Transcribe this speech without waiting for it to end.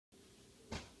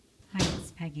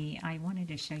Peggy. I wanted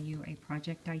to show you a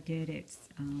project I did. It's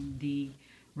the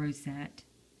Rosette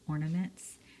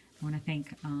Ornaments. I want to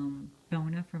thank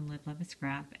Bona from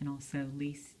LiveLoveScrap and also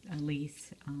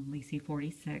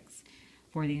Leasy46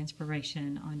 for the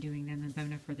inspiration on doing them, and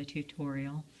Bona for the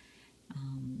tutorial.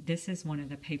 This is one of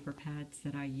the paper pads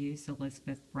that I use,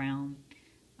 Elizabeth Brown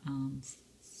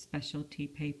specialty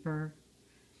paper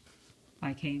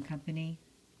by K & Company.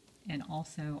 And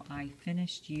also I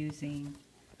finished using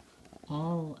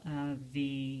all of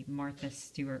the Martha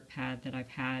Stewart pad that I've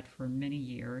had for many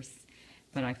years,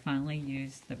 but I finally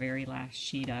used the very last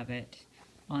sheet of it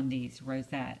on these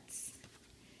rosettes.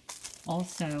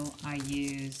 Also, I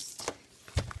used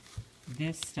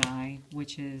this die,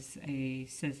 which is a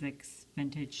Sizzix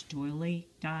Vintage Doily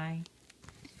die.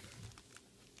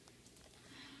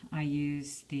 I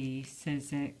used the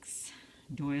Sizzix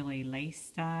Doily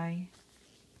Lace die.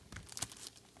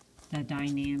 The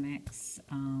Dynamics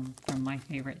from My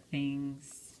Favorite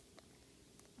Things.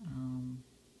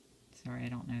 Sorry, I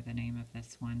don't know the name of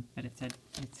this one, but it's a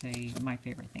My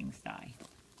Favorite Things die.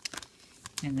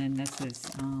 And then this is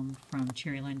from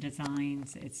Cherryland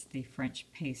Designs. It's the French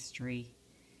pastry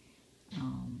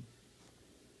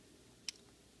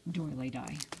doily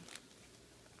die.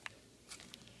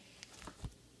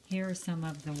 Here are some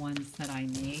of the ones that I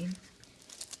made.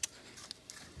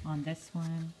 On this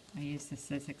one, I used the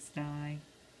Sizzix die,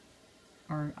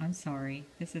 or I'm sorry,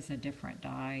 this is a different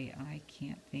die. I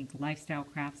can't think. Lifestyle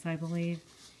Crafts, I believe.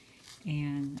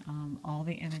 And all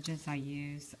the images I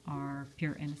use are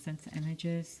Pure Innocence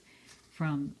images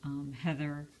from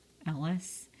Heather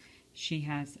Ellis. She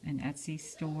has an Etsy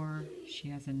store. She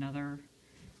has another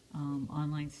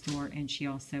online store, and she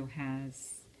also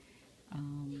has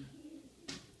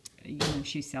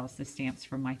she sells the stamps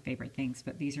from My Favorite Things,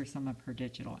 but these are some of her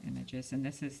digital images. And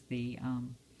this is the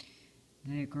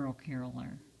Girl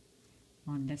Caroler.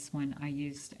 On this one, I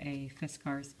used a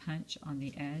Fiskars punch on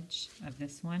the edge of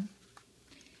this one.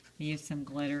 I used some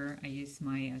glitter. I used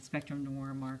my Spectrum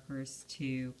Noir markers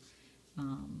to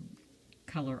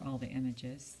color all the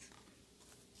images.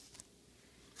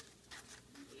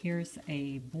 Here's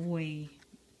a boy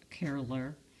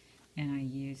caroler. And I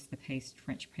used the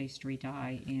French pastry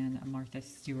die and a Martha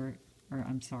Stewart, or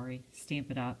I'm sorry, Stamp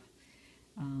It Up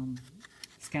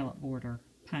scallop border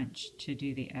punch to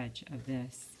do the edge of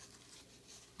this.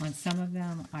 On some of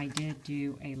them, I did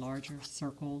do a larger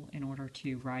circle in order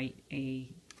to write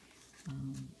a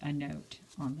note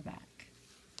on the back.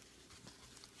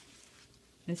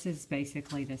 This is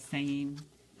basically the same.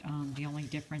 The only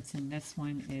difference in this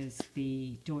one is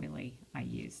the doily I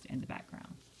used in the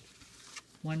background.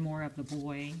 One more of the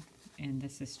boy, and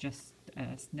this is just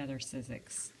another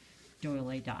Sizzix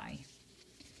doily die.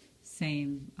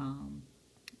 Same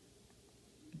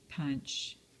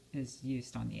punch is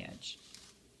used on the edge.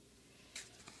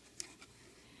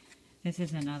 This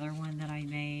is another one that I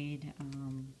made.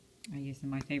 I used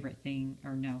My Favorite Thing,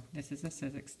 or no, this is a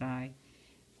Sizzix die.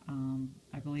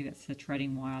 I believe it's the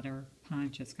Treading Water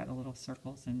punch. It's got the little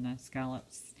circles and the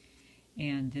scallops.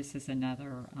 And this is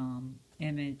another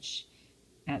image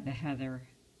at the Heather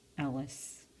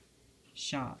Ellis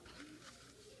shop.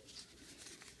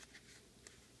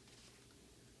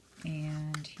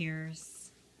 And here's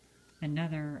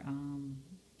another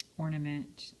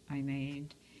ornament I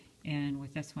made, and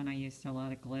with this one I used a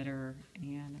lot of glitter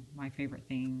and My Favorite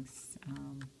Things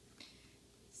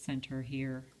center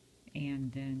here,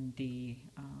 and then the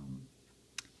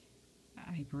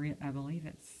I believe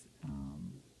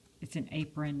it's an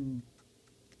apron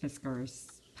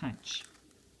Fiskars punch,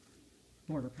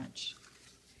 border punch.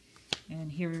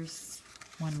 And here's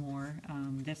one more.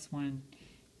 This one,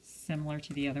 similar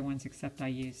to the other ones, except I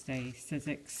used a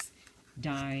Sizzix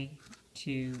die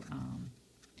to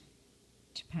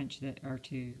punch that, or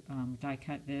to die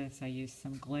cut this. I used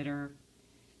some glitter,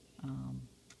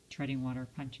 Treading Water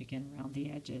punch again around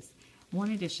the edges. I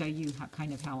wanted to show you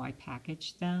how I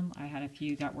packaged them. I had a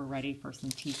few that were ready for some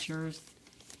teachers,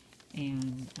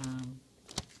 and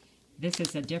this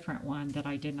is a different one that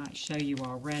I did not show you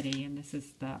already, and this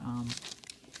is the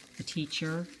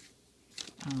teacher.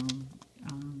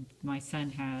 My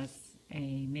son has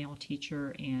a male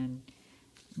teacher, and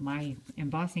my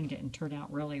embossing didn't turn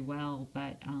out really well,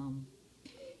 but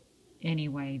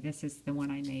anyway, this is the one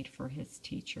I made for his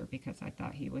teacher because I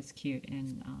thought he was cute,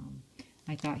 and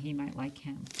I thought he might like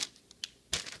him.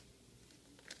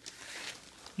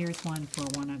 Here's one for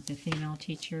one of the female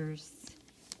teachers.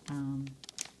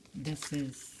 This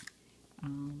is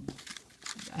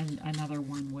another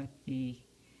one with the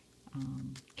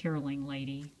caroling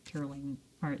lady, caroling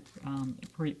part,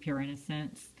 Pure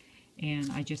Innocence, and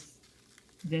I just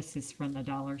This is from the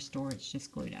dollar store. It's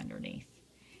just glued underneath.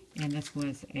 And this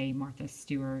was a Martha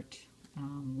Stewart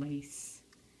lace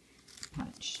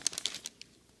punch.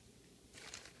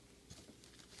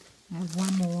 I have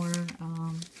one more.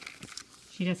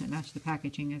 She doesn't match the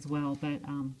packaging as well, but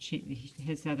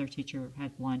his other teacher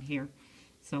had blonde hair.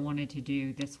 So I wanted to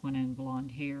do this one in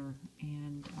blonde hair.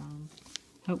 And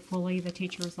hopefully the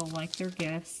teachers will like their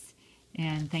gifts.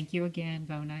 And thank you again,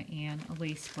 Bona and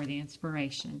Elise, for the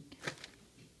inspiration.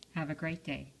 Have a great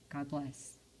day. God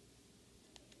bless.